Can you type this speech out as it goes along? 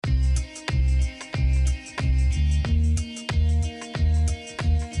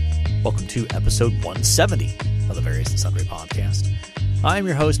Welcome to episode 170 of the Various and Sundry podcast. I'm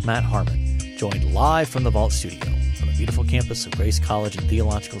your host, Matt Harmon, joined live from the Vault Studio on the beautiful campus of Grace College and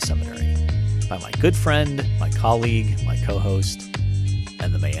Theological Seminary by my good friend, my colleague, my co-host,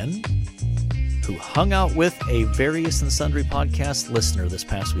 and the man who hung out with a Various and Sundry podcast listener this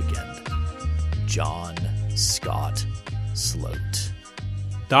past weekend, John Scott Sloat.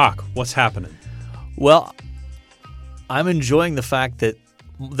 Doc, what's happening? Well, I'm enjoying the fact that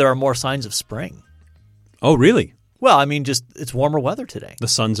there are more signs of spring. Oh, really? Well, I mean, just it's warmer weather today. The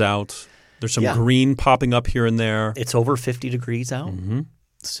sun's out. There's some Yeah. green popping up here and there. It's over 50 degrees out. Mm-hmm.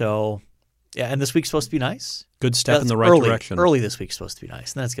 So, yeah, and this week's supposed to be nice. Good step in That's the right direction. Early this week's supposed to be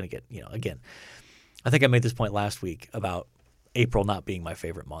nice. And then it's going to get, again, I think I made this point last week about April not being my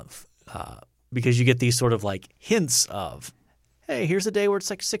favorite month because you get these sort of like hints of, hey, here's a day where it's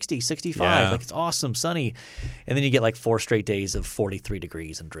like 60, 65, Yeah. like it's awesome, sunny. And then you get like 4 straight days of 43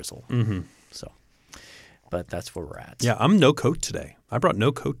 degrees and drizzle. Mm-hmm. So, but that's where we're at. Yeah, I'm no coat today. I brought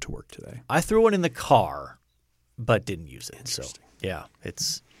no coat to work today. I threw one in the car, but didn't use it. So, yeah,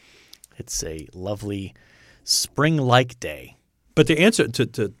 it's a lovely spring-like day. But to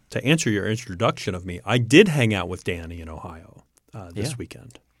answer your introduction of me, I did hang out with Danny in Ohio this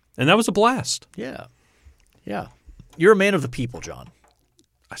weekend, and that was a blast. Yeah, yeah. You're a man of the people, John.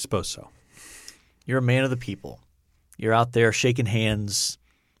 I suppose so. You're a man of the people. You're out there shaking hands,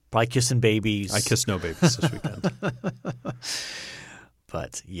 probably kissing babies. I kissed no babies this weekend.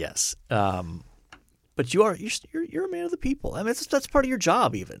 But yes, but you're a man of the people. I mean, that's part of your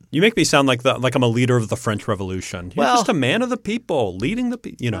job, even. You make me sound like I'm a leader of the French Revolution. You're Well, just a man of the people, leading the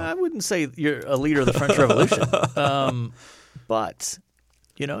people. I wouldn't say you're a leader of the French Revolution, but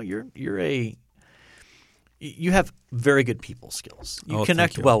you have very good people skills. You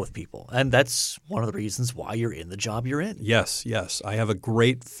connect thank you. well with people, and that's one of the reasons why you're in the job you're in. Yes. I have a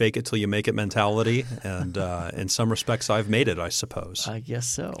great fake it till you make it mentality, and in some respects I've made it, I suppose. I guess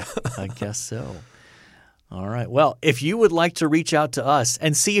so. All right. Well, if you would like to reach out to us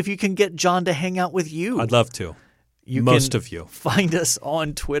and see if you can get John to hang out with you, I'd love to. Most of you. Find us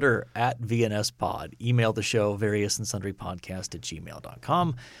on Twitter at VNSPod. Email the show,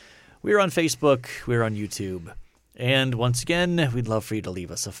 variousandsundrypodcast@gmail.com. We're on Facebook. We're on YouTube. And once again, we'd love for you to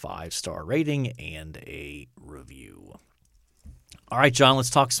leave us a 5-star rating and a review. All right, John, let's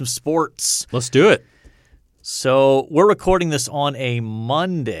talk some sports. Let's do it. So we're recording this on a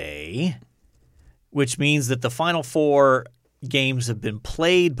Monday, which means that the Final Four games have been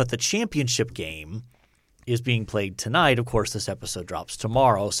played, but the championship game is being played tonight. Of course, this episode drops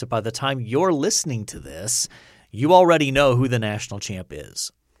tomorrow. So by the time you're listening to this, you already know who the national champ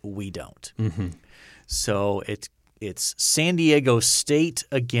is. We don't. Mm-hmm. So it's San Diego State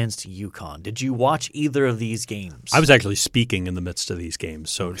against UConn. Did you watch either of these games? I was actually speaking in the midst of these games,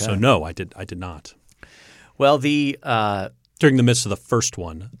 so no, I did not. Well, during the midst of the first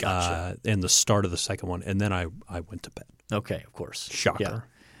one, Gotcha. And the start of the second one, and then I went to bed. Okay, of course. Shocker.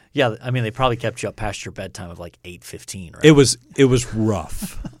 Yeah, I mean, they probably kept you up past your bedtime of like 8:15, right? It was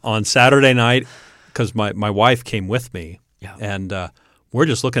rough on Saturday night because my wife came with me, and we're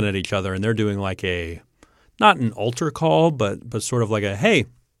just looking at each other, and they're doing like not an altar call, but sort of like a, hey,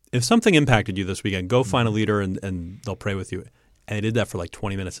 if something impacted you this weekend, go find a leader and they'll pray with you. And they did that for like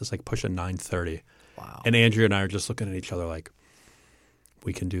 20 minutes. It's like pushing 9:30. Wow. And Andrea and I are just looking at each other like,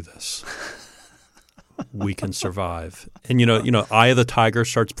 we can do this. We can survive. And Eye of the Tiger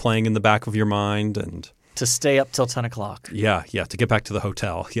starts playing in the back of your mind, and To stay up till 10 o'clock. yeah, to get back to the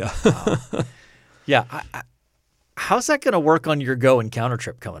hotel. Yeah. Wow. Yeah. How's that going to work on your go and counter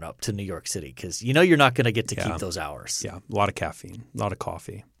trip coming up to New York City? Because you're not going to get to keep those hours. Yeah, a lot of caffeine, a lot of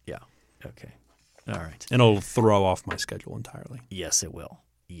coffee. Yeah. Okay. All right. And it'll throw off my schedule entirely. Yes, it will.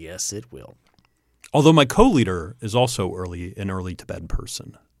 Although my co-leader is also an early to bed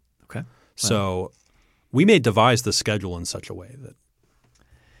person. Okay. So we may devise the schedule in such a way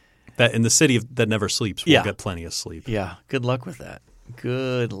that in the city that never sleeps, we'll get plenty of sleep. Yeah. Good luck with that.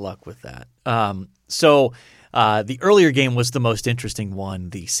 So the earlier game was the most interesting one,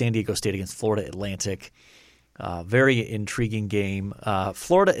 the San Diego State against Florida Atlantic. Very intriguing game.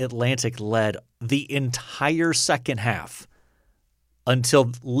 Florida Atlantic led the entire second half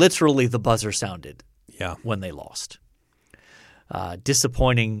until literally the buzzer sounded when they lost.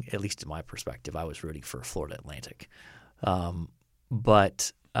 Disappointing, at least in my perspective. I was rooting for Florida Atlantic.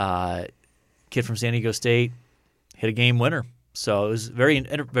 But kid from San Diego State hit a game winner. So it was very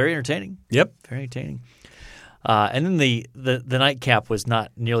entertaining. Yep. Very entertaining. And then the nightcap was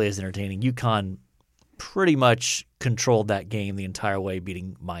not nearly as entertaining. UConn pretty much controlled that game the entire way,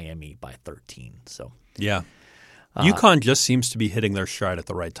 beating Miami by 13. So yeah. UConn just seems to be hitting their stride at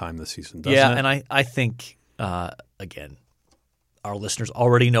the right time this season, doesn't it? Yeah, and I think, again, our listeners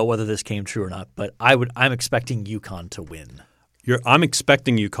already know whether this came true or not, but I'm expecting UConn to win. I'm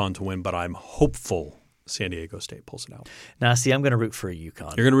expecting UConn to win, but I'm hopeful San Diego State pulls it out. Now, see, I'm going to root for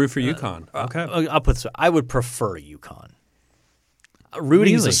UConn. You're going to root for UConn. Okay. I'll put this way. I would prefer UConn.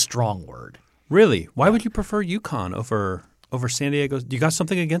 Rooting is Really? a strong word. Really? Why would you prefer UConn over San Diego? You got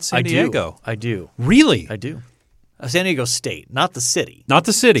something against San Diego? I do. Really? I do. San Diego State, not the city. Not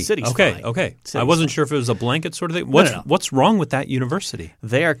the city. City's okay. fine. Okay. City's I wasn't fine. sure if it was a blanket sort of thing. No. What's wrong with that university?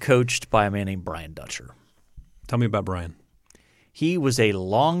 They are coached by a man named Brian Dutcher. Tell me about Brian. He was a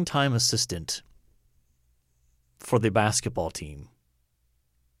longtime assistant for the basketball team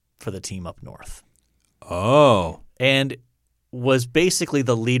for the team up north. Oh. And was basically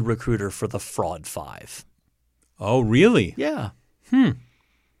the lead recruiter for the Fraud Five. Oh, really? Yeah.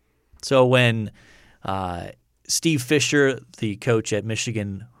 So when Steve Fisher, the coach at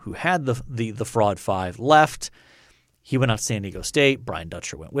Michigan who had the Fraud Five, left, he went out to San Diego State. Brian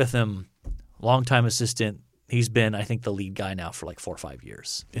Dutcher went with him. Longtime assistant. He's been, I think, the lead guy now for like 4 or 5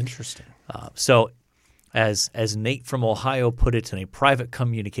 years. Interesting. So as Nate from Ohio put it in a private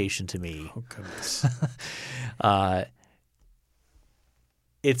communication to me, Oh, goodness.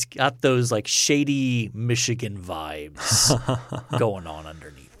 it's got those like shady Michigan vibes going on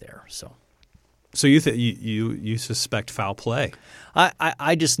underneath there. So So you suspect foul play?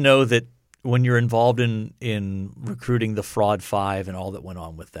 I just know that when you're involved in recruiting the Fraud Five and all that went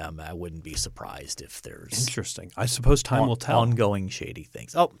on with them, I wouldn't be surprised if there's Interesting. I suppose time will tell. ongoing shady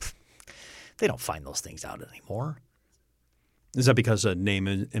things. Oh, they don't find those things out anymore. Is that because of name,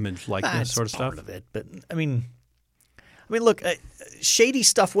 image, likeness That's sort of part stuff? of it. But I mean, look, shady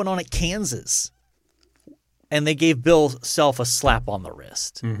stuff went on at Kansas, and they gave Bill Self a slap on the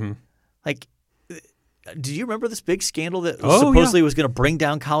wrist. Mm-hmm. Like, do you remember this big scandal that Oh, supposedly was going to bring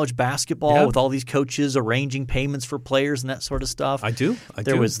down college basketball Yeah. with all these coaches arranging payments for players and that sort of stuff? I do.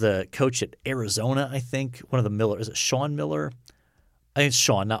 There was the coach at Arizona, I think, one of the Miller. Is it Sean Miller? I think it's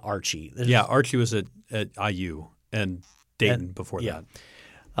Sean, not Archie. Yeah, Archie was at IU and Dayton before yeah.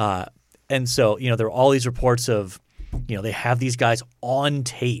 that. And so, there were all these reports of, they have these guys on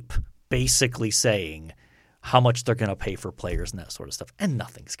tape basically saying how much they're going to pay for players and that sort of stuff. And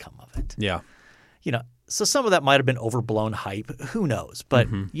nothing's come of it. Yeah. So some of that might have been overblown hype. Who knows? But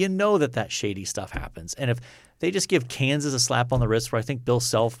you know that shady stuff happens. And if they just give Kansas a slap on the wrist, where I think Bill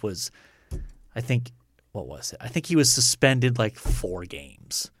Self was, what was it? I think he was suspended like 4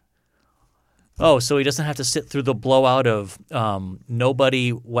 games. Oh, so he doesn't have to sit through the blowout of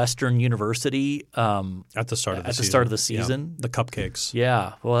nobody Western University At the start of the season. start of the season. Yeah. The cupcakes.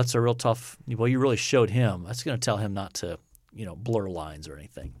 Yeah, well, that's a real tough. Well, you really showed him. That's going to tell him not to, blur lines or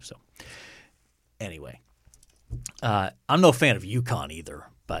anything. So, anyway, I'm no fan of UConn either.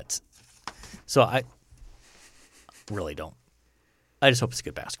 But so I really don't. I just hope it's a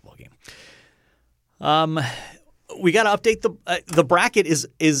good basketball game. We got to update the bracket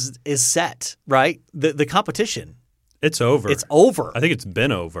is set, right? The competition. It's over. It's over. I think it's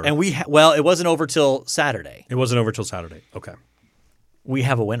been over. And it wasn't over till Saturday. It wasn't over till Saturday. Okay. We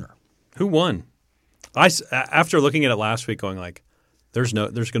have a winner. Who won? After looking at it last week, going like, there's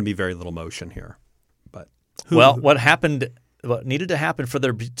going to be very little motion here. But what happened? What needed to happen for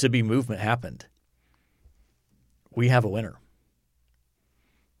there to be movement happened. We have a winner.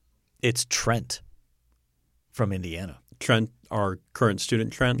 It's Trent from Indiana. Trent, our current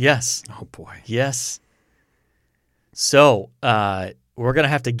student, Trent. Yes. Oh boy. Yes. So we're going to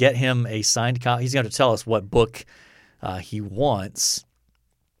have to get him a signed copy. He's going to tell us what book he wants.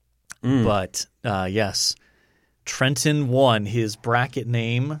 But yes, Trenton won. His bracket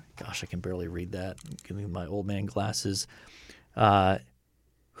name, gosh, I can barely read that. Give me my old man glasses.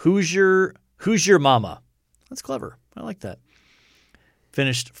 Who's your mama? That's clever. I like that.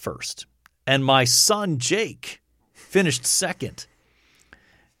 Finished first. And my son, Jake, finished second.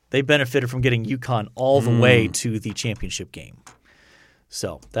 They benefited from getting UConn all the way to the championship game.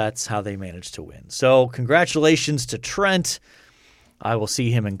 So that's how they managed to win. So congratulations to Trent. I will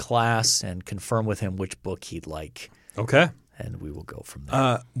see him in class and confirm with him which book he'd like. Okay. And we will go from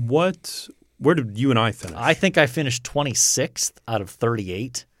there. Where did you and I finish? I think I finished 26th out of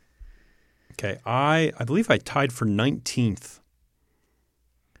 38. Okay. I believe I tied for 19th.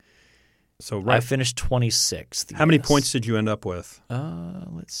 So I finished 26th. How many points did you end up with?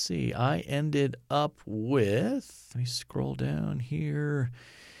 Let's see. I ended up with, let me scroll down here.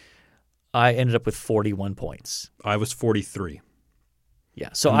 I ended up with 41 points. I was 43. Yeah.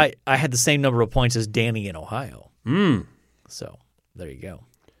 So I had the same number of points as Danny in Ohio. So there you go.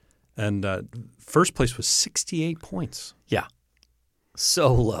 And first place was 68 points. Yeah.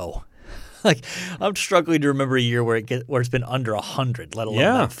 So low. Like, I'm struggling to remember a year where it's been under 100, let alone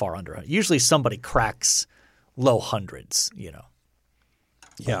that far under 100. Usually somebody cracks low hundreds, you know.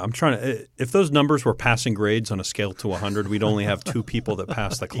 Yeah, I'm trying to – if those numbers were passing grades on a scale to 100, we'd only have 2 people that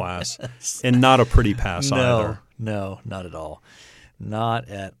passed the class. Yes. And not a pretty pass either. No, not at all. Not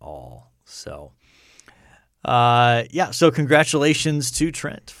at all. So, so congratulations to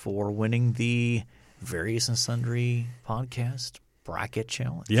Trent for winning the Various and Sundry podcast bracket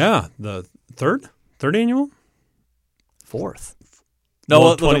challenge. Yeah, the third annual? Fourth.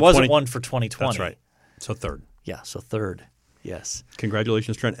 No, there wasn't one for 2020. That's right. So third. Yeah, so third. Yes.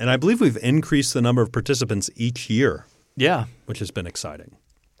 Congratulations, Trent. And I believe we've increased the number of participants each year. Yeah. Which has been exciting.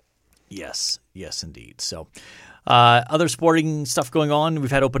 Yes, indeed. So other sporting stuff going on.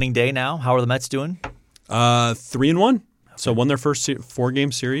 We've had opening day now. How are the Mets doing? 3-1. Okay. So won their first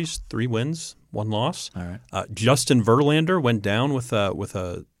 4-game series, 3 wins, 1 loss. All right. Justin Verlander went down with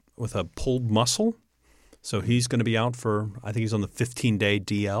a pulled muscle. So he's going to be out for, I think he's on the 15-day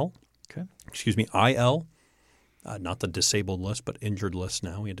DL. Okay. IL. Not the disabled list, but injured list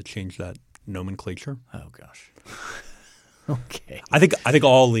now. We had to change that nomenclature. Oh, gosh. Okay. I think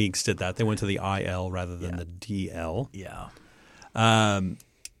all leagues did that. They went to the IL rather than the DL. Yeah.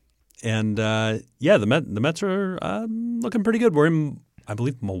 The Mets are looking pretty good. We're in, I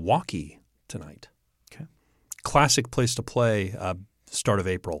believe, Milwaukee tonight. Okay. Classic place to play start of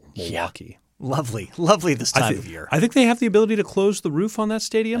April, Milwaukee. Yeah. Lovely this time of year. I think they have the ability to close the roof on that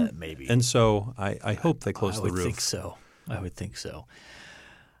stadium. Maybe. And so I hope they close the roof. I would think so.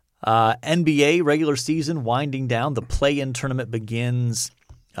 NBA regular season winding down. The play-in tournament begins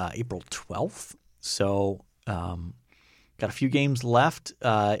April 12th. So got a few games left.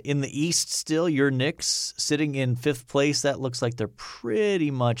 In the East still, your Knicks sitting in 5th place. That looks like they're pretty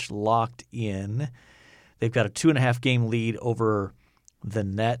much locked in. They've got a 2.5-game lead over the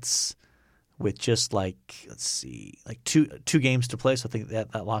Nets with just two games to play. So I think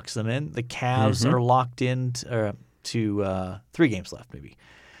that locks them in. The Cavs are locked in to 3 games left maybe.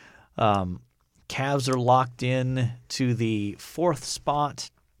 Cavs are locked in to the 4th spot.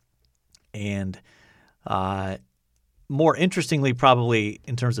 And more interestingly, probably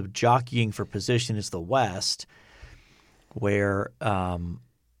in terms of jockeying for position, is the West, where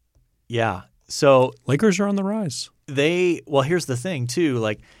So Lakers are on the rise. Here's the thing too,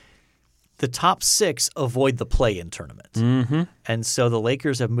 like the top 6 avoid the play-in tournament. Mm-hmm. And so the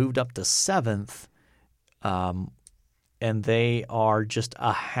Lakers have moved up to 7th, and they are just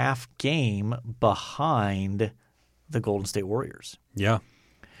a half game behind the Golden State Warriors. Yeah.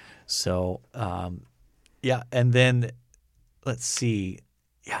 So, and then let's see.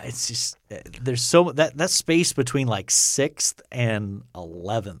 Yeah, it's just there's so that space between like 6th and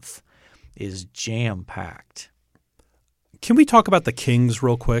 11th is jam-packed. Can we talk about the Kings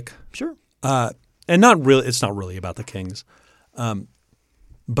real quick? Sure. And not really. It's not really about the Kings,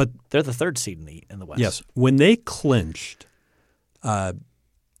 but they're the 3rd seed in the West. Yes, when they clinched. Do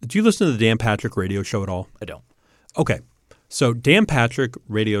you listen to the Dan Patrick radio show at all? I don't. Okay, so Dan Patrick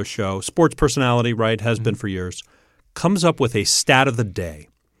radio show, sports personality, right? Has been for years. Comes up with a stat of the day.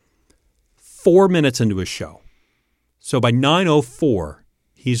 4 minutes into his show, so by 9:04,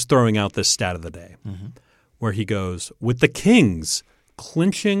 he's throwing out this stat of the day, where he goes, with the Kings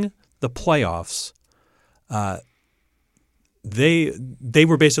clinching the playoffs, they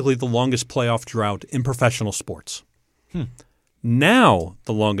were basically the longest playoff drought in professional sports. Now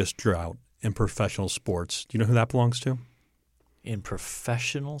the longest drought in professional sports, do you know who that belongs to? In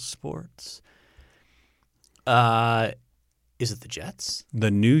professional sports? Is it the Jets?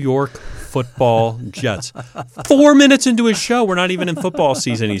 The New York Football Jets. 4 minutes into his show, we're not even in football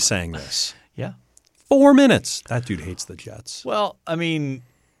season, he's saying this. Yeah. 4 minutes. That dude hates the Jets. Well, I mean,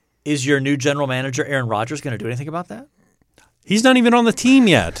 is your new general manager, Aaron Rodgers, going to do anything about that? He's not even on the team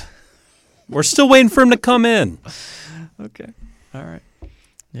yet. We're still waiting for him to come in. Okay. All right.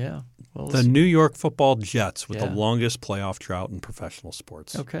 Yeah. Well, the New York Football Jets with the longest playoff drought in professional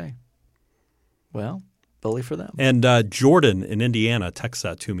sports. Okay. Well, bully for them. And Jordan in Indiana texts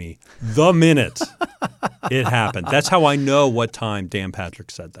that to me the minute it happened. That's how I know what time Dan Patrick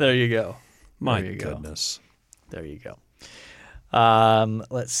said that. There you go. My goodness. There you go.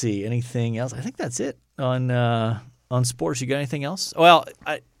 Let's see. Anything else? I think that's it on sports. You got anything else? Well,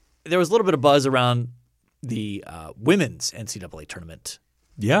 there was a little bit of buzz around the women's NCAA tournament.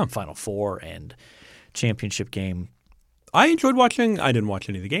 Yeah. Final Four and championship game. I enjoyed watching. I didn't watch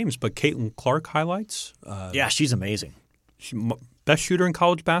any of the games, but Caitlin Clark highlights. Yeah, she's amazing. Best shooter in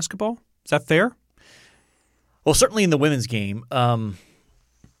college basketball. Is that fair? Well, certainly in the women's game.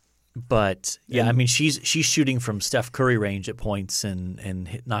 But yeah, I mean, she's shooting from Steph Curry range at points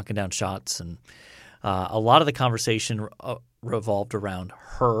and knocking down shots, and a lot of the conversation revolved around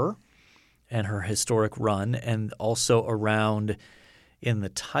her and her historic run, and also around in the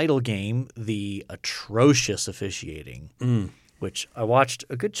title game the atrocious officiating, which I watched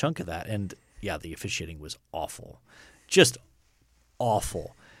a good chunk of that, and yeah, the officiating was awful, just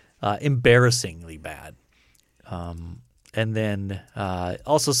awful, embarrassingly bad. And then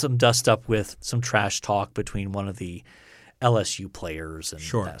also some dust up with some trash talk between one of the LSU players and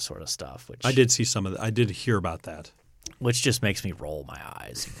that sort of stuff. Which I did see some of that. I did hear about that. Which just makes me roll my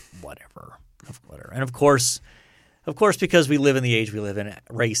eyes, whatever. And of course, because we live in the age we live in,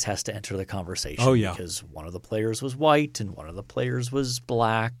 race has to enter the conversation. Oh, yeah. Because one of the players was white and one of the players was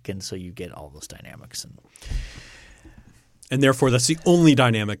black, and so you get all those dynamics. And therefore, that's the only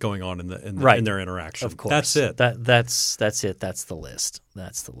dynamic going on in their interaction. Of course, that's it. That's it. That's the list.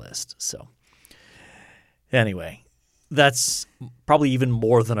 So, anyway, that's probably even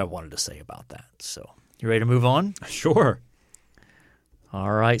more than I wanted to say about that. So, you ready to move on? Sure.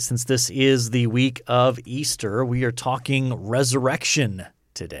 All right. Since this is the week of Easter, we are talking resurrection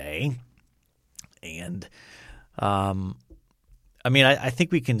today, and I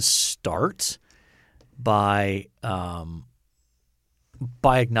think we can start by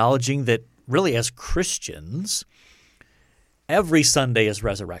acknowledging that really as Christians, every Sunday is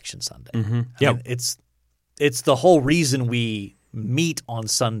Resurrection Sunday. Mm-hmm. Yeah, it's the whole reason we meet on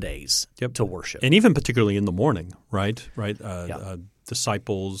Sundays to worship, and even particularly in the morning, right?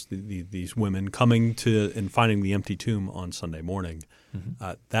 Disciples, these women coming to and finding the empty tomb on Sunday morning.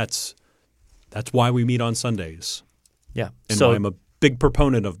 Mm-hmm. That's why we meet on Sundays. Yeah, and why I'm a big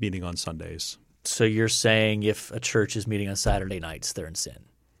proponent of meeting on Sundays. So you're saying if a church is meeting on Saturday nights, they're in sin?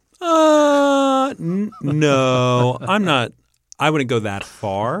 No, I'm not. I wouldn't go that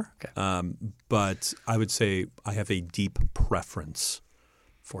far. Okay. But I would say I have a deep preference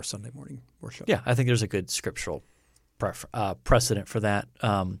for Sunday morning worship. Yeah, I think there's a good scriptural precedent for that.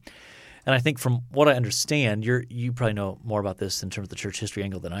 And I think from what I understand, you probably know more about this in terms of the church history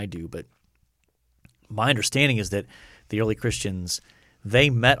angle than I do, but my understanding is that the early Christians –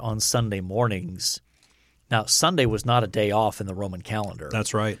 they met on Sunday mornings. Now, Sunday was not a day off in the Roman calendar.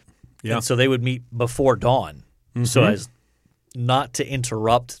 That's right. Yeah. And so they would meet before dawn, so as not to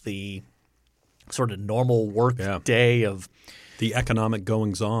interrupt the sort of normal work day of the economic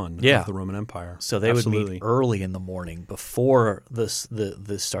goings-on of the Roman Empire. So they would meet early in the morning before the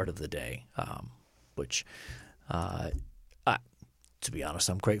start of the day, which to be honest,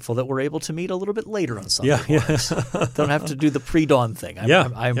 I'm grateful that we're able to meet a little bit later on Sunday mornings. Don't have to do the pre-dawn thing.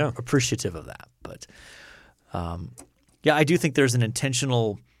 I'm appreciative of that. But, I do think there's an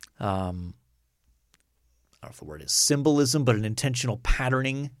intentional I don't know if the word is symbolism, but an intentional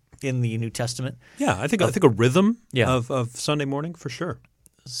patterning in the New Testament. Yeah, I think a rhythm of Sunday morning for sure.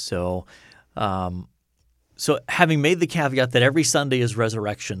 So having made the caveat that every Sunday is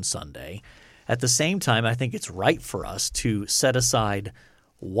Resurrection Sunday, at the same time, I think it's right for us to set aside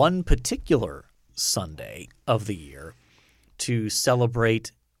one particular Sunday of the year to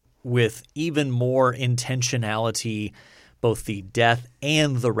celebrate with even more intentionality both the death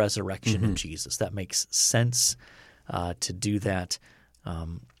and the resurrection of Jesus. That makes sense to do that.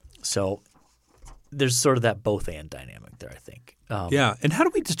 So there's sort of that both-and dynamic there, I think. And how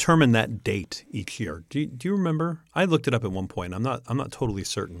do we determine that date each year? Do you remember? I looked it up at one point. I'm not totally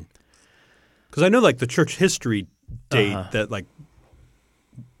certain. Because I know like the church history date that like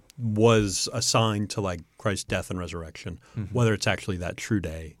was assigned to like Christ's death and resurrection, whether it's actually that true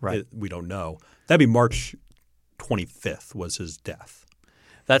day, we don't know. That'd be March 25th was his death.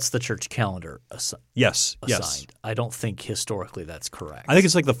 That's the church calendar assigned. Yes. I don't think historically that's correct. I think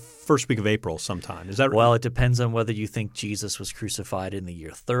it's like the first week of April sometime. Is that right? Well, it depends on whether you think Jesus was crucified in the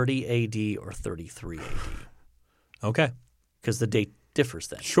year 30 A.D. or 33 A.D. Okay. Because the date differs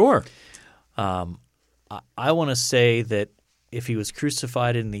then. Sure. I want to say that if he was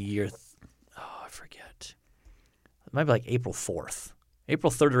crucified in the year I forget. It might be like April 4th.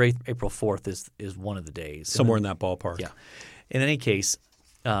 April 3rd or April 4th is one of the days. Somewhere in that ballpark. Yeah. In any case,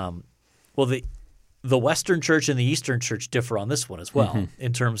 the Western Church and the Eastern Church differ on this one as well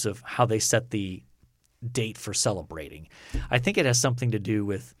in terms of how they set the date for celebrating. I think it has something to do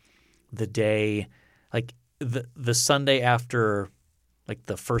with the day, like the Sunday after like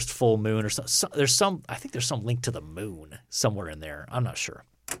the first full moon or something. I think there's some link to the moon somewhere in there. I'm not sure.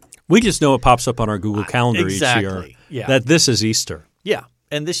 We just know it pops up on our Google Calendar each year that this is Easter. Yeah.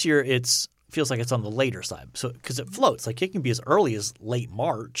 And this year feels like it's on the later side. So because it floats. Like it can be as early as late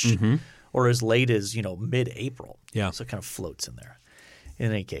March or as late as, mid-April. Yeah. So it kind of floats in there.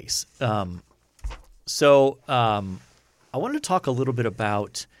 in any case. So I wanted to talk a little bit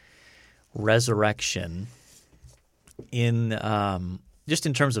about resurrection in just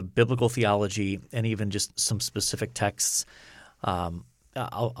in terms of biblical theology and even just some specific texts.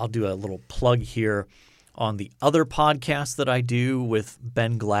 I'll do a little plug here on the other podcast that I do with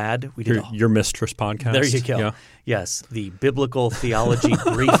Ben Glad. We did your Mistress podcast. There you go. Yeah. Yes, the Biblical Theology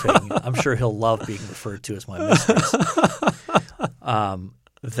Briefing. I'm sure he'll love being referred to as my mistress.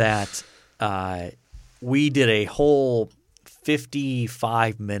 We did a whole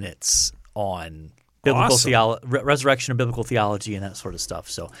 55 minutes on biblical resurrection and biblical theology and that sort of stuff.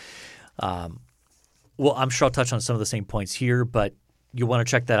 So, I'm sure I'll touch on some of the same points here, but you want to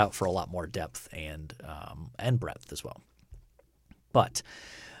check that out for a lot more depth and breadth as well. But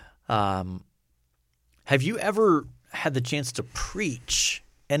have you ever had the chance to preach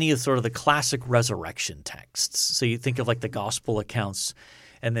any of sort of the classic resurrection texts? So you think of like the gospel accounts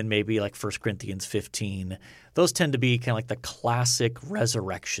and then maybe like 1 Corinthians 15. Those tend to be kind of like the classic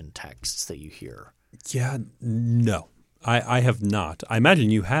resurrection texts that you hear. Yeah, no. I have not. I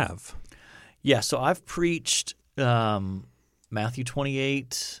imagine you have. Yeah, so I've preached Matthew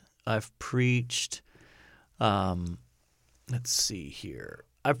 28. I've preached let's see here.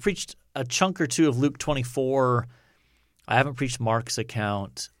 I've preached a chunk or two of Luke 24. I haven't preached Mark's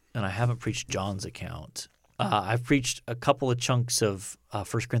account, and I haven't preached John's account. I've preached a couple of chunks of 1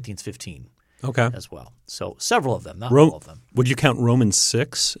 Corinthians 15 as well. So several of them, not all of them. Would you count Romans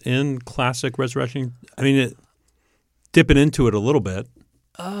 6 in classic resurrection? I mean, dipping into it a little bit.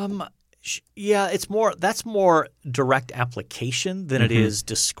 Yeah, that's more direct application than it is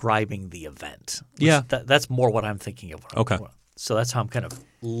describing the event. That's more what I'm thinking of. Okay. So that's how I'm kind of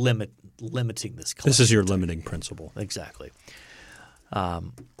limiting this class. This is your limiting principle. Exactly.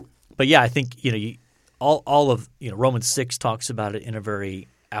 But yeah, I think all of Romans 6 talks about it in a very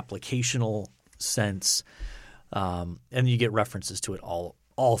applicational sense, and you get references to it all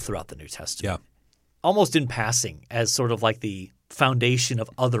throughout the New Testament. Yeah. Almost in passing as sort of like the foundation of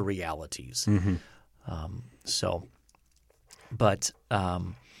other realities. Well,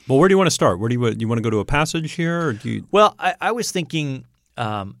 where do you want to start? Where do you want to go to a passage here? Or do you? Well, I was thinking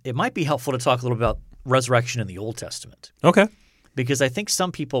it might be helpful to talk a little about resurrection in the Old Testament. Okay. Because I think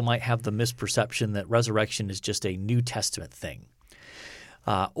some people might have the misperception that resurrection is just a New Testament thing.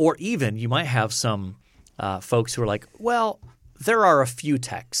 Or even you might have some folks who are like, well, there are a few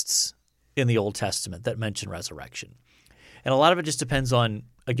texts in the Old Testament that mention resurrection. And a lot of it just depends on,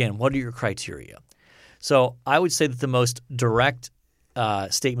 again, what are your criteria? So I would say that the most direct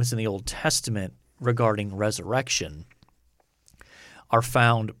statements in the Old Testament regarding resurrection are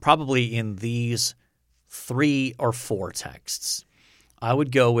found probably in these 3 or 4 texts. I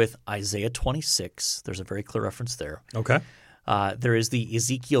would go with Isaiah 26. There's a very clear reference there. Okay. There is the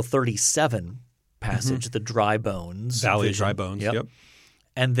Ezekiel 37 passage, the dry bones. Valley of dry bones, yep.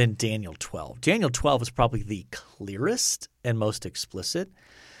 And then Daniel 12. Daniel 12 is probably the clearest and most explicit,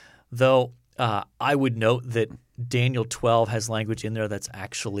 though I would note that Daniel 12 has language in there that's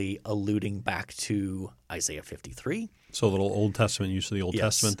actually alluding back to Isaiah 53. So a little Old Testament use of the Old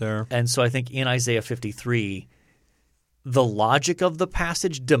Testament there. And so I think in Isaiah 53, the logic of the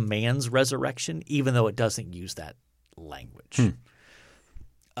passage demands resurrection, even though it doesn't use that language.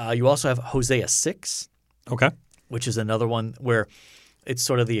 You also have Hosea 6, which is another one where it's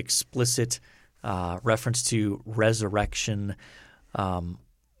sort of the explicit reference to resurrection.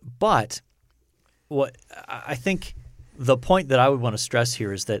 But what I think the point that I would want to stress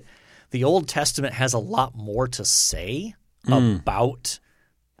here is that the Old Testament has a lot more to say about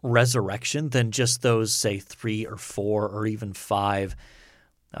resurrection than just those, say, 3 or 4 or even 5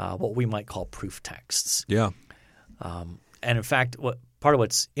 what we might call proof texts. Yeah. And in fact, part of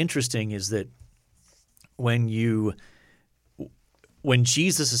what's interesting is that when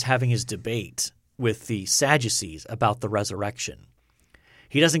Jesus is having his debate with the Sadducees about the resurrection,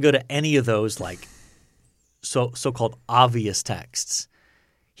 he doesn't go to any of those like so-called obvious texts.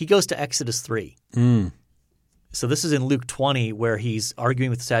 He goes to Exodus 3. So this is in Luke 20 where he's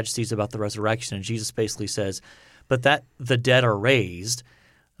arguing with the Sadducees about the resurrection, and Jesus basically says, but that the dead are raised,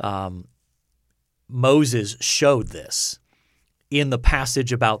 Moses showed this in the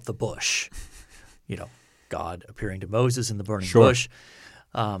passage about the bush. God appearing to Moses in the burning bush.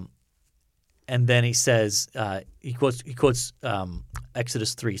 And then he says, he quotes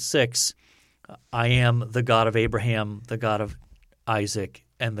Exodus 3:6, I am the God of Abraham, the God of Isaac,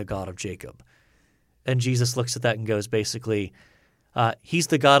 and the God of Jacob. And Jesus looks at that and goes basically, he's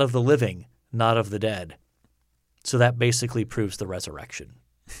the God of the living, not of the dead. So that basically proves the resurrection.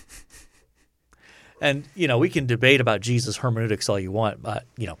 And, we can debate about Jesus hermeneutics all you want, but,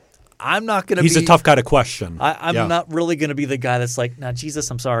 I'm not going to be – He's a tough guy to question. I'm not really going to be the guy that's like, nah, Jesus,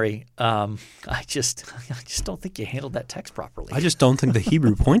 I'm sorry. I just don't think you handled that text properly. I just don't think the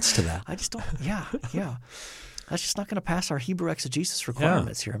Hebrew points to that. I just don't – yeah. That's just not going to pass our Hebrew exegesis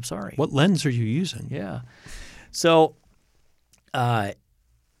requirements here. I'm sorry. What lens are you using? Yeah. So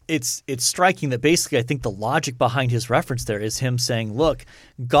it's striking that basically I think the logic behind his reference there is him saying, look,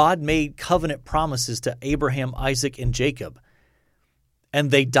 God made covenant promises to Abraham, Isaac, and Jacob,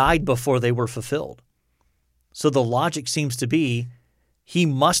 and they died before they were fulfilled. So the logic seems to be he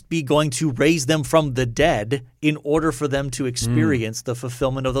must be going to raise them from the dead in order for them to experience the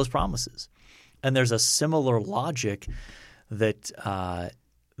fulfillment of those promises. And there's a similar logic that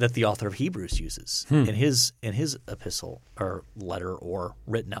the author of Hebrews uses in his epistle or letter or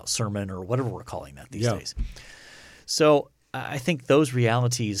written out sermon or whatever we're calling that these days. So I think those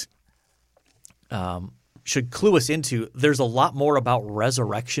realities should clue us into there's a lot more about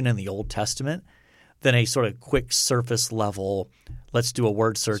resurrection in the Old Testament than a sort of quick surface level, let's do a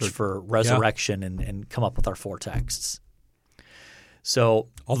word search for resurrection and come up with our 4 texts. So,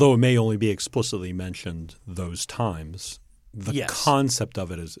 although it may only be explicitly mentioned those times, the concept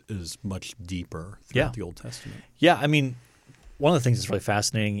of it is much deeper throughout the Old Testament. Yeah, I mean, one of the things that's really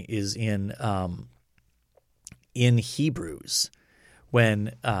fascinating is in Hebrews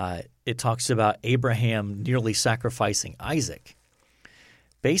when it talks about Abraham nearly sacrificing Isaac.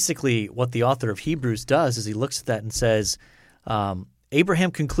 Basically, what the author of Hebrews does is he looks at that and says,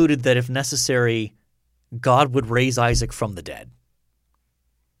 Abraham concluded that if necessary, God would raise Isaac from the dead.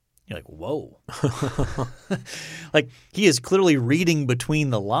 You're like, whoa. Like he is clearly reading between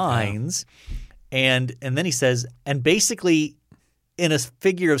the lines. And then he says, and basically in a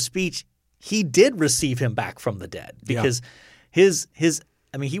figure of speech, he did receive him back from the dead because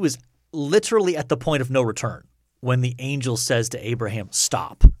he was literally at the point of no return when the angel says to Abraham,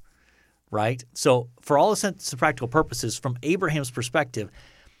 stop, right? So for all intents and practical purposes, from Abraham's perspective,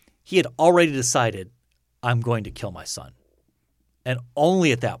 he had already decided, I'm going to kill my son. And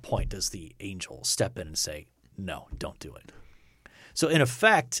only at that point does the angel step in and say, no, don't do it. So in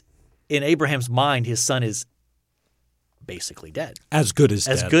effect, in Abraham's mind, his son is basically dead. As good as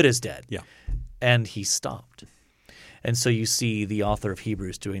dead. Yeah. And he stopped. And so you see the author of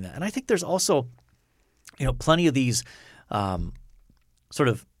Hebrews doing that. And I think there's also plenty of these sort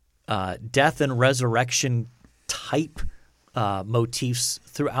of death and resurrection type motifs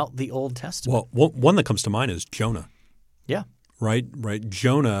throughout the Old Testament. Well, one that comes to mind is Jonah. Yeah. Right.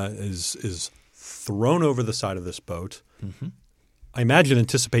 Jonah is thrown over the side of this boat. Mm-hmm. I imagine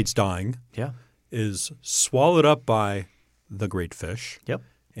anticipates dying. Yeah. Is swallowed up by the great fish. Yep.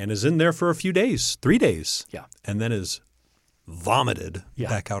 And is in there for a few days, 3 days. Yeah. And then is vomited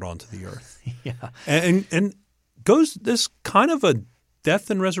back out onto the earth. Yeah. And goes this kind of a death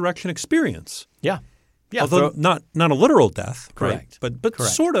and resurrection experience. Yeah. Yeah. Although not a literal death. Correct. Right? But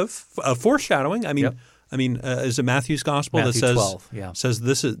correct. Sort of foreshadowing. I mean, is it Matthew's gospel that says 12, says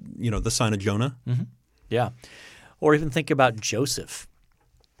this is the sign of Jonah? Mm-hmm. Yeah. Or even think about Joseph.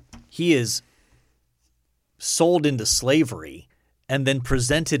 He is sold into slavery and then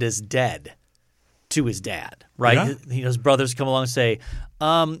presented as dead to his dad, right? Yeah. His brothers come along and say,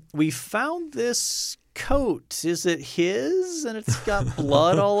 we found this coat. Is it his? And it's got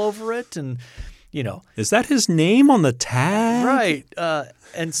blood all over it. And, Is that his name on the tag? Right.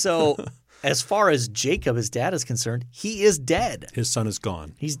 And so as far as Jacob, his dad, is concerned, he is dead. His son is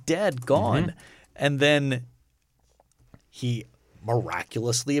gone. He's dead, gone. Mm-hmm. And then he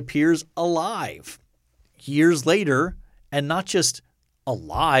miraculously appears alive years later, and not just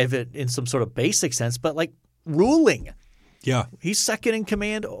alive in some sort of basic sense, but like ruling. Yeah. He's second in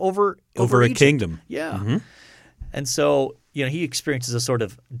command over a Egypt. kingdom. Yeah. Mm-hmm. And so, he experiences a sort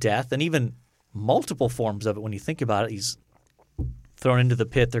of death and even multiple forms of it when you think about it. He's thrown into the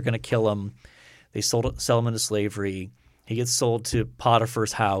pit. They're going to kill him. They sell him into slavery. He gets sold to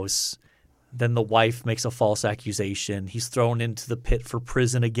Potiphar's house. Then the wife makes a false accusation. He's thrown into the pit for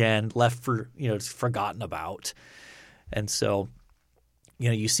prison again, left for, forgotten about. And so,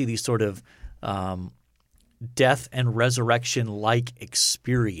 you see these sort of death and resurrection-like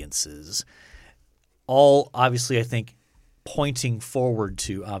experiences, all obviously, I think, pointing forward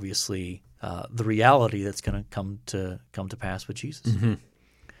to obviously the reality that's going to come to pass with Jesus. Mm-hmm.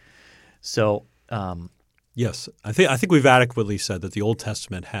 So, yes, I think we've adequately said that the Old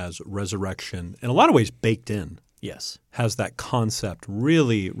Testament has resurrection in a lot of ways baked in. Yes, has that concept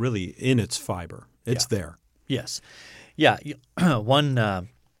really, really in its fiber. It's there. Yes, yeah. One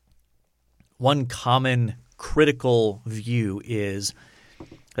common critical view is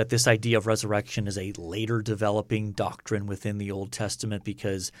that this idea of resurrection is a later developing doctrine within the Old Testament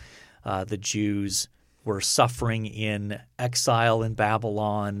because the Jews were suffering in exile in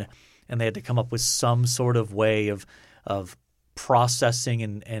Babylon, and they had to come up with some sort of way of processing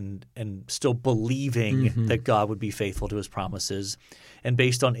and still believing that God would be faithful to his promises. And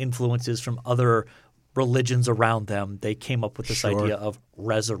based on influences from other religions around them, they came up with this idea of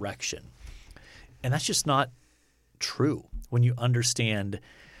resurrection. And that's just not true when you understand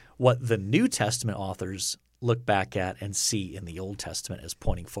what the New Testament authors look back at and see in the Old Testament as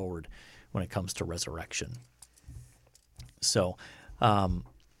pointing forward when it comes to resurrection. So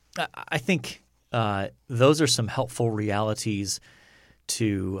I think those are some helpful realities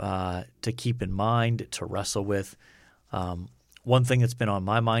to keep in mind, to wrestle with. One thing that's been on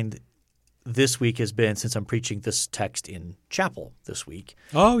my mind this week has been, since I'm preaching this text in chapel this week.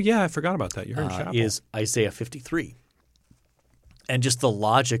 Oh, yeah, I forgot about that. You're in chapel. Is Isaiah 53. And just the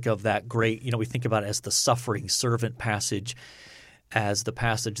logic of that great, we think about it as the suffering servant passage, as the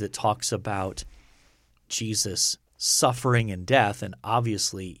passage that talks about Jesus suffering and death, and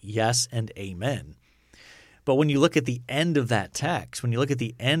obviously, yes and amen. But when you look at the end of that text, when you look at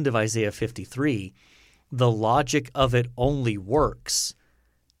the end of Isaiah 53, the logic of it only works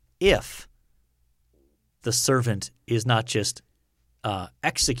if the servant is not just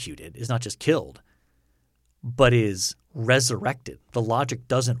executed, is not just killed, but is resurrected. The logic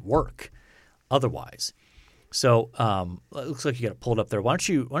doesn't work otherwise. So it looks like you got it pulled up there. Why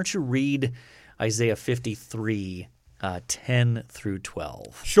don't you read Isaiah 53, 10 through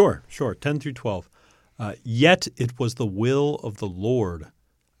 12? Sure, 10 through 12. Yet it was the will of the Lord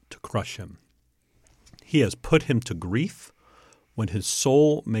to crush him. He has put him to grief. When his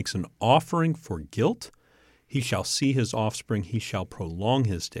soul makes an offering for guilt, he shall see his offspring, he shall prolong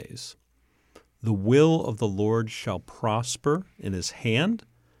his days. The will of the Lord shall prosper in his hand.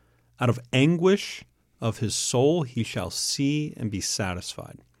 Out of anguish of his soul he shall see and be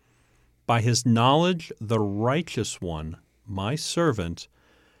satisfied. By his knowledge the righteous one, my servant,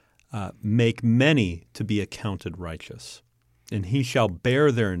 make many to be accounted righteous, and he shall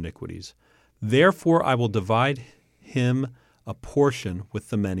bear their iniquities. Therefore I will divide him a portion with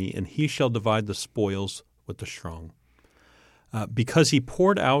the many, and he shall divide the spoils with the strong. Because he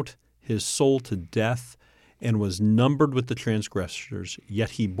poured out his soul to death and was numbered with the transgressors,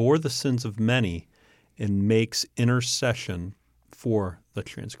 yet he bore the sins of many and makes intercession for the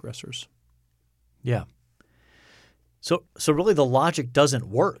transgressors. Yeah. So really the logic doesn't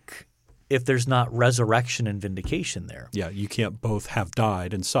work if there's not resurrection and vindication there. Yeah, you can't both have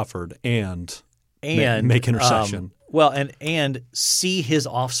died and suffered and make intercession. And see his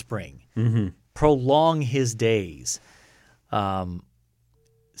offspring, prolong his days,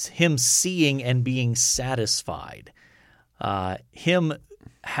 him seeing and being satisfied, him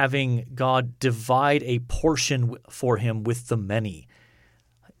having God divide a portion for him with the many.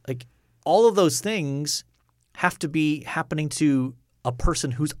 Like all of those things have to be happening to a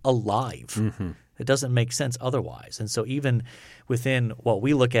person who's alive. It doesn't make sense otherwise. And so even within what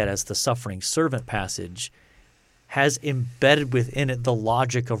we look at as the suffering servant passage has embedded within it the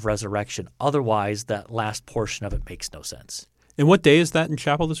logic of resurrection. Otherwise, that last portion of it makes no sense. And what day is that in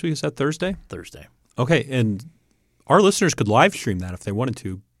chapel this week? Is that Thursday? Thursday. Okay, and our listeners could live stream that if they wanted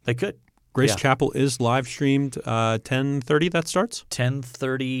to. They could. Grace Chapel is live streamed 10:30 that starts?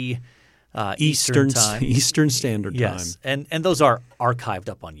 10:30 Eastern time. Eastern Standard Time. Yes, and those are archived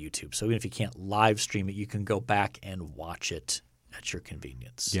up on YouTube. So even if you can't live stream it, you can go back and watch it at your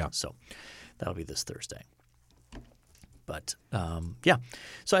convenience. Yeah. So that'll be this Thursday. But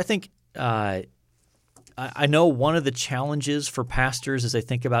so I think I know one of the challenges for pastors as they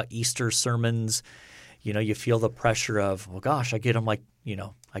think about Easter sermons, you feel the pressure of, well, gosh, I get them I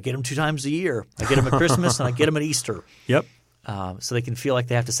get them 2 times a year. I get them at Christmas and I get them at Easter. Yep. So they can feel like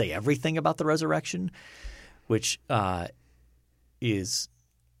they have to say everything about the resurrection, which can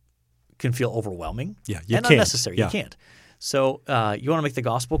feel overwhelming. Yeah, and unnecessary. Yeah. You can't. So you want to make the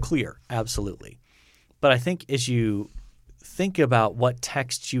gospel clear, absolutely. But I think as you think about what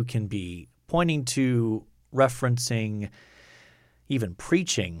texts you can be pointing to, referencing, even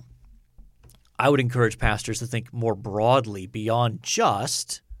preaching, I would encourage pastors to think more broadly beyond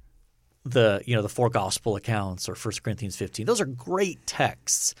just the 4 gospel accounts or 1 Corinthians 15. Those are great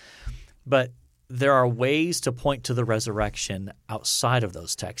texts, but there are ways to point to the resurrection outside of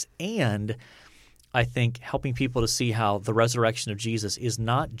those texts. And I think helping people to see how the resurrection of Jesus is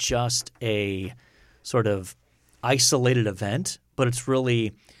not just a sort of isolated event, but it's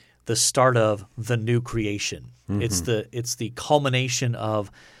really the start of the new creation. It's the culmination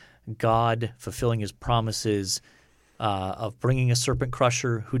of God fulfilling his promises of bringing a serpent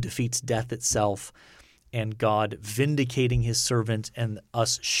crusher who defeats death itself, and God vindicating his servant and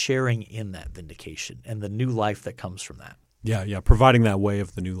us sharing in that vindication and the new life that comes from that. Yeah. Providing that way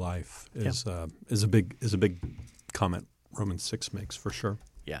of the new life is a big comment Romans 6 makes for sure.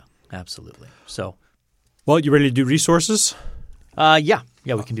 Yeah, absolutely. So, well, you ready to do resources? Yeah,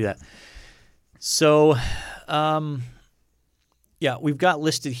 we can do that. So, we've got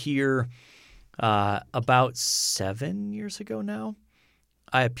listed here about 7 years ago now.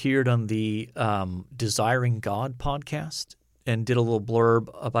 I appeared on the Desiring God podcast and did a little blurb,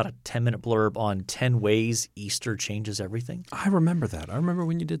 about a 10-minute blurb on 10 ways Easter changes everything. I remember that. I remember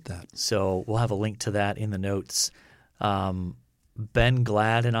when you did that. So we'll have a link to that in the notes. Ben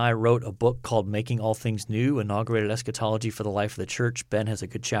Glad and I wrote a book called Making All Things New, Inaugurated Eschatology for the Life of the Church. Ben has a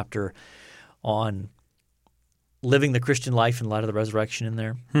good chapter on living the Christian life in light of the resurrection in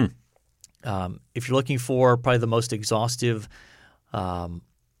there. If you're looking for probably the most exhaustive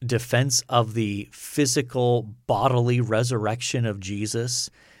defense of the physical bodily resurrection of Jesus,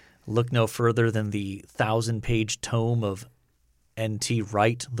 look no further than the 1,000-page tome of N.T.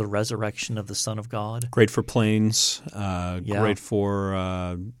 Wright, The Resurrection of the Son of God. Great for planes, great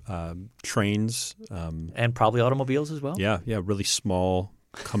for trains. And probably automobiles as well. Yeah, really small,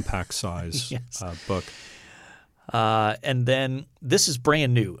 compact size book. And then this is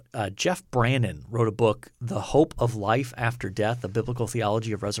brand new. Jeff Brannon wrote a book, The Hope of Life After Death, A Biblical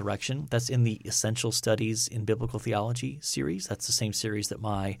Theology of Resurrection. That's in the Essential Studies in Biblical Theology series. That's the same series that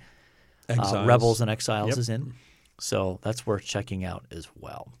my Rebels and Exiles is in. So that's worth checking out as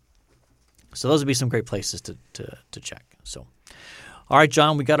well. So those would be some great places to check. So, all right,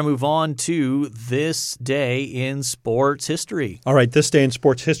 John, we got to move on to this day in sports history. All right, this day in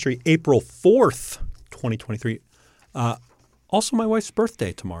sports history, April 4th, 2023. Also my wife's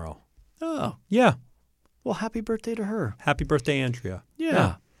birthday tomorrow. Oh. Yeah. Well, happy birthday to her. Happy birthday, Andrea.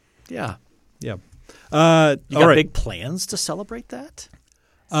 Yeah. You got big plans to celebrate that?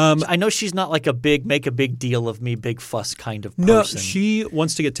 I know she's not like make a big deal of me, big fuss kind of person. No, she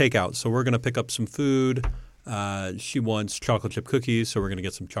wants to get takeout, so we're going to pick up some food. She wants chocolate chip cookies, so we're going to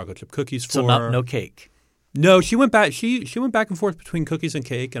get some chocolate chip cookies for her. So no cake. No, she went back. She went back and forth between cookies and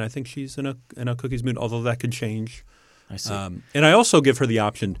cake, and I think she's in a cookies mood. Although that could change. I see. And I also give her the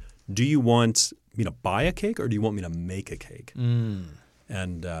option: do you want me to buy a cake, or do you want me to make a cake?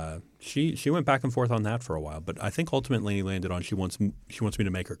 And she went back and forth on that for a while, but I think ultimately landed on she wants me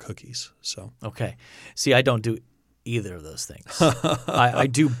to make her cookies. So okay, see, I don't do either of those things. I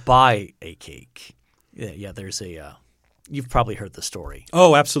do buy a cake. Yeah. There's a. You've probably heard the story.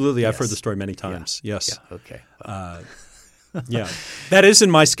 Oh, absolutely. Yes. I've heard the story many times. Yeah. Yes. Yeah. Okay. Yeah, that is in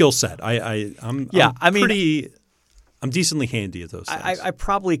my skill set. I'm decently handy at those things. I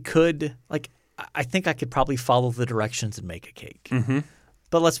probably could I think I could probably follow the directions and make a cake. Mm-hmm.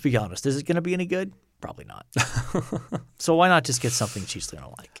 But let's be honest. Is it going to be any good? Probably not. So why not just get something she's going to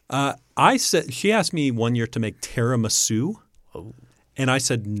like? She asked me one year to make tiramisu. Oh. And I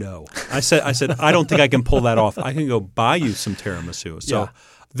said no. I said I don't think I can pull that off. I can go buy you some tiramisu. So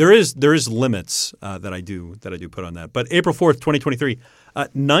there is limits that I do put on that. But April 4th, 2023,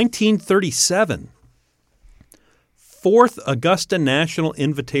 1937, fourth Augusta National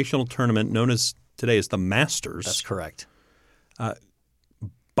Invitational Tournament, known as today as the Masters. That's correct.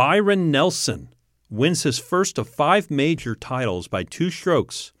 Byron Nelson wins his first of 5 major titles by 2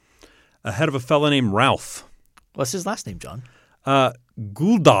 strokes ahead of a fellow named Ralph. What's his last name, John?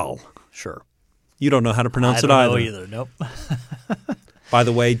 Gouldal. Sure. You don't know how to pronounce it either. I don't know either. Nope. By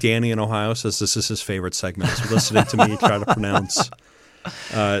the way, Danny in Ohio says this is his favorite segment. Is listening to me try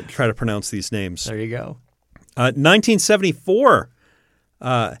to pronounce these names. There you go. 1974,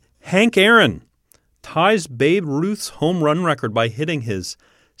 Hank Aaron ties Babe Ruth's home run record by hitting his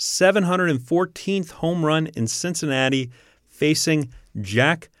 714th home run in Cincinnati, facing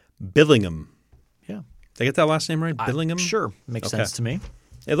Jack Billingham. Yeah. Did I get that last name right? Billingham? Sure. Makes sense to me.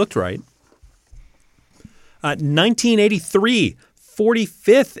 It looked right. 1983,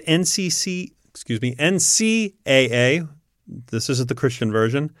 45th NCAA. This isn't the Christian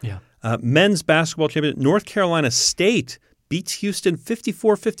version. Yeah. Men's basketball championship. North Carolina State beats Houston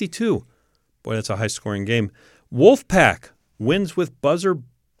 54-52. Boy, that's a high-scoring game. Wolfpack wins with buzzer-beating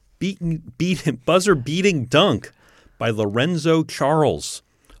dunk by Lorenzo Charles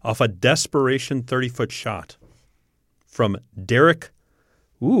off a desperation 30-foot shot from Derek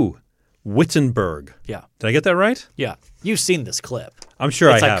Wittenberg. Yeah. Did I get that right? Yeah. You've seen this clip. I'm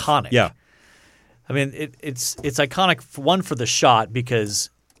sure I have. It's iconic. Yeah. I mean, it's iconic, for the shot because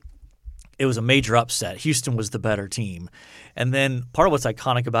it was a major upset. Houston was the better team. And then part of what's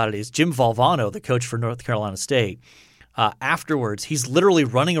iconic about it is Jim Valvano, the coach for North Carolina State, afterwards, he's literally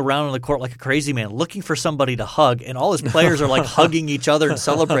running around on the court like a crazy man, looking for somebody to hug, and all his players are like hugging each other and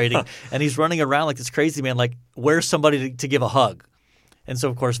celebrating, and he's running around like this crazy man, like, where's somebody to give a hug? And so,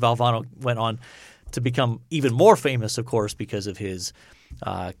 of course, Valvano went on to become even more famous, of course, because of his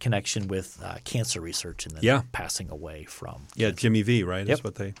connection with cancer research and then passing away from. Yeah, Jimmy V, right? Yep. Is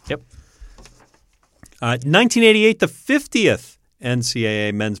what they. Yep. 1988, the 50th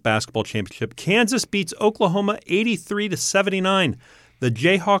NCAA Men's Basketball Championship. Kansas beats Oklahoma 83-79. The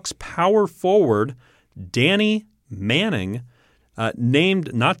Jayhawks power forward Danny Manning,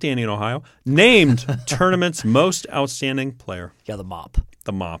 named not Danny in Ohio, named tournament's most outstanding player. Yeah, the mop.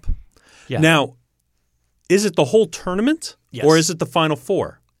 The mop. Yeah. Now, is it the whole tournament or is it the Final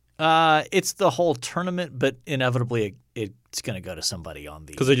Four? It's the whole tournament, but inevitably it's going to go to somebody on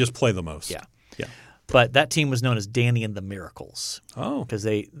the – because they just play the most. Yeah. Yeah. But that team was known as Danny and the Miracles. Oh. Because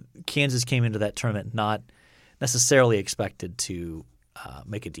Kansas came into that tournament not necessarily expected to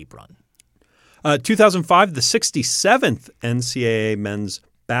make a deep run. 2005, the 67th NCAA Men's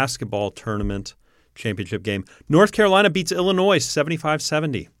Basketball Tournament Championship game. North Carolina beats Illinois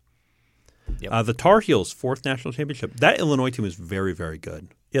 75-70. Yep. The Tar Heels, fourth national championship. That Illinois team was very, very good.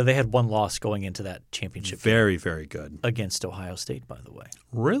 Yeah, they had one loss going into that championship Very, very good. against Ohio State, by the way.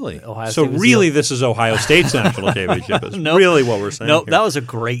 Really? Ohio so State was really this is Ohio State's national championship is really what we're saying No, here. that was a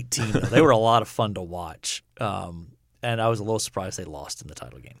great team, though. They were a lot of fun to watch. And I was a little surprised they lost in the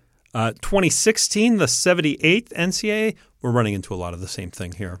title game. 2016, the 78th NCAA. We're running into a lot of the same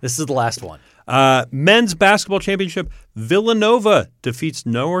thing here. This is the last one. Men's Basketball Championship. Villanova defeats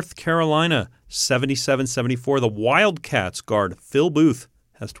North Carolina 77-74. The Wildcats guard Phil Booth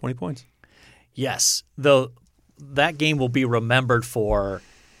has 20 points. Yes, though that game will be remembered for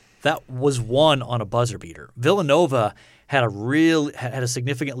that was won on a buzzer beater. Villanova had a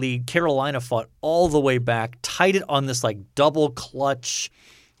significant lead. Carolina fought all the way back, tied it on this like double clutch,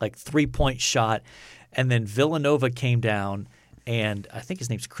 like 3-point shot, and then Villanova came down, and I think his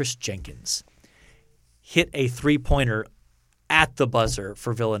name's Chris Jenkins, hit a 3-pointer at the buzzer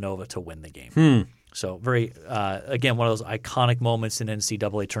for Villanova to win the game. So very, again, one of those iconic moments in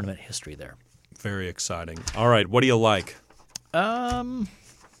NCAA tournament history there. Very exciting. All right, what do you like? Well,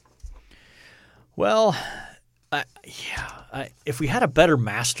 if we had a better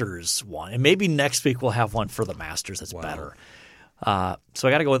Masters one, and maybe next week we'll have one for the Masters that's better. So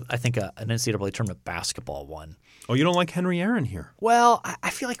I got to go with, I think, an NCAA tournament basketball one. Oh, you don't like Henry Aaron here? Well, I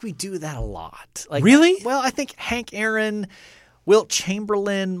feel like we do that a lot. Like, really? Well, I think Hank Aaron, Wilt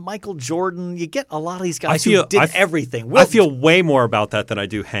Chamberlain, Michael Jordan, you get a lot of these guys who did everything. I feel way more about that than I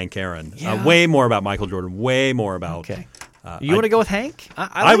do Hank Aaron. Yeah. Way more about Michael Jordan. Way more about. Okay. You want to go with Hank?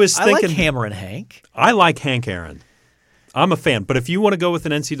 I was thinking. I like Hammer and Hank. I like Hank Aaron. I'm a fan. But if you want to go with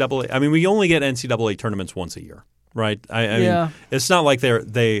an NCAA, I mean, we only get NCAA tournaments once a year, right? I mean, it's not like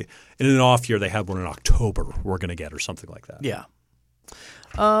they in an off year they have one in October we're going to get or something like that. Yeah.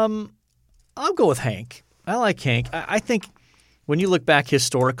 I'll go with Hank. I like Hank. I think when you look back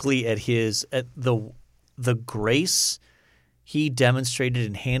historically at the grace he demonstrated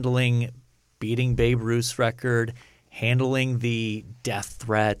in handling beating Babe Ruth's record, handling the death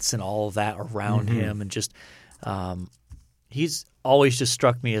threats and all of that around him, and just he's always just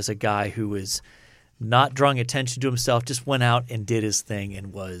struck me as a guy who was not drawing attention to himself, just went out and did his thing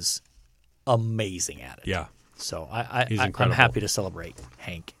and was amazing at it. Yeah. So I'm happy to celebrate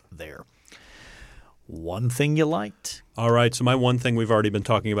Hank there. One thing you liked? All right. So my one thing, we've already been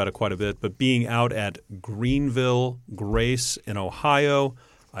talking about it quite a bit, but being out at Greenville Grace in Ohio,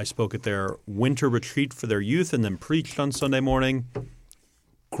 I spoke at their winter retreat for their youth and then preached on Sunday morning.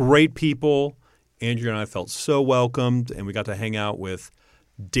 Great people. Andrew and I felt so welcomed, and we got to hang out with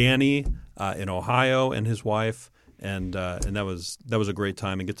Danny in Ohio and his wife, and that was a great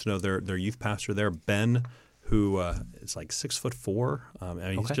time, and get to know their youth pastor there, Ben, who is like 6'4". I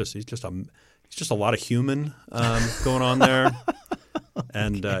mean, he's just a lot of human going on there,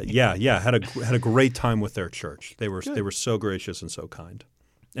 and had a great time with their church. They were so gracious and so kind,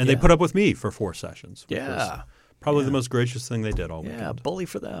 and they put up with me for 4 sessions. Which was probably the most gracious thing they did all weekend. Yeah, bully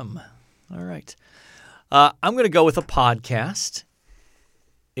for them. All right. I'm going to go with a podcast.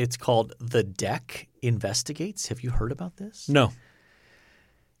 It's called The Deck Investigates. Have you heard about this? No.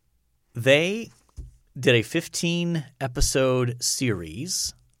 They did a 15-episode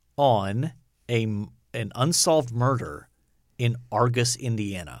series on an unsolved murder in Argus,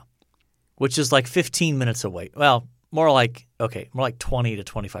 Indiana, which is like 15 minutes away. Well, more like 20 to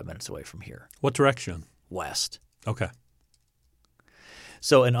 25 minutes away from here. What direction? West. Okay.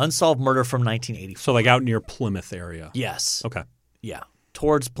 So an unsolved murder from 1984. So like out near Plymouth area. Yes. Okay. Yeah.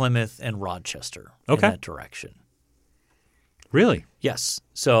 Towards Plymouth and Rochester in that direction. Really? Yes.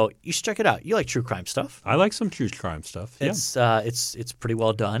 So you should check it out. You like true crime stuff. I like some true crime stuff. Yeah. It's pretty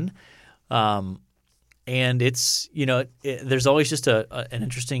well done. And it's, there's always just an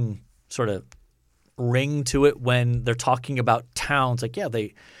interesting sort of ring to it when they're talking about towns. Like, yeah,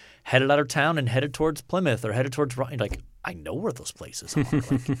 they headed out of town and headed towards Plymouth or headed towards – like, I know where those places are.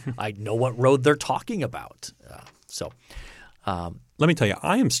 Like, I know what road they're talking about. Let me tell you,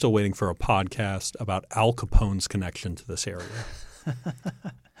 I am still waiting for a podcast about Al Capone's connection to this area.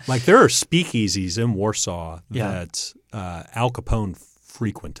 Like, there are speakeasies in Warsaw that Al Capone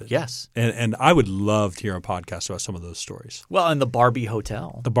frequented. Yes. And I would love to hear a podcast about some of those stories. Well, and the Barbie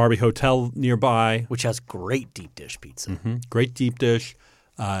Hotel. The Barbie Hotel nearby. Which has great deep dish pizza. Mm-hmm. Great deep dish.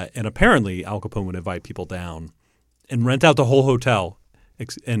 And apparently Al Capone would invite people down and rent out the whole hotel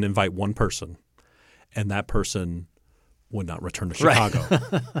and invite one person. And that person would not return to Chicago.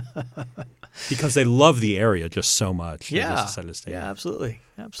 Right. Because they love the area just so much. Yeah. They just decided to stay absolutely.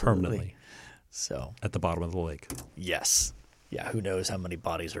 Permanently. So at the bottom of the lake. Yes. Yeah, who knows how many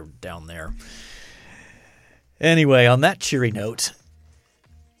bodies are down there. Anyway, on that cheery note,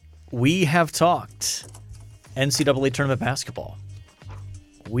 we have talked NCAA tournament basketball.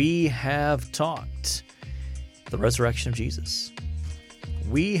 We have talked the resurrection of Jesus.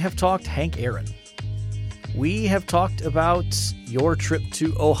 We have talked Hank Aaron. We have talked about your trip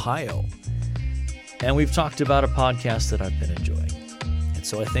to Ohio. And we've talked about a podcast that I've been enjoying. And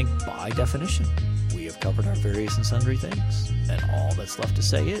so I think by definition, we have covered our various and sundry things. And all that's left to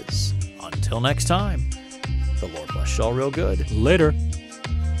say is, until next time, the Lord bless y'all real good. Later.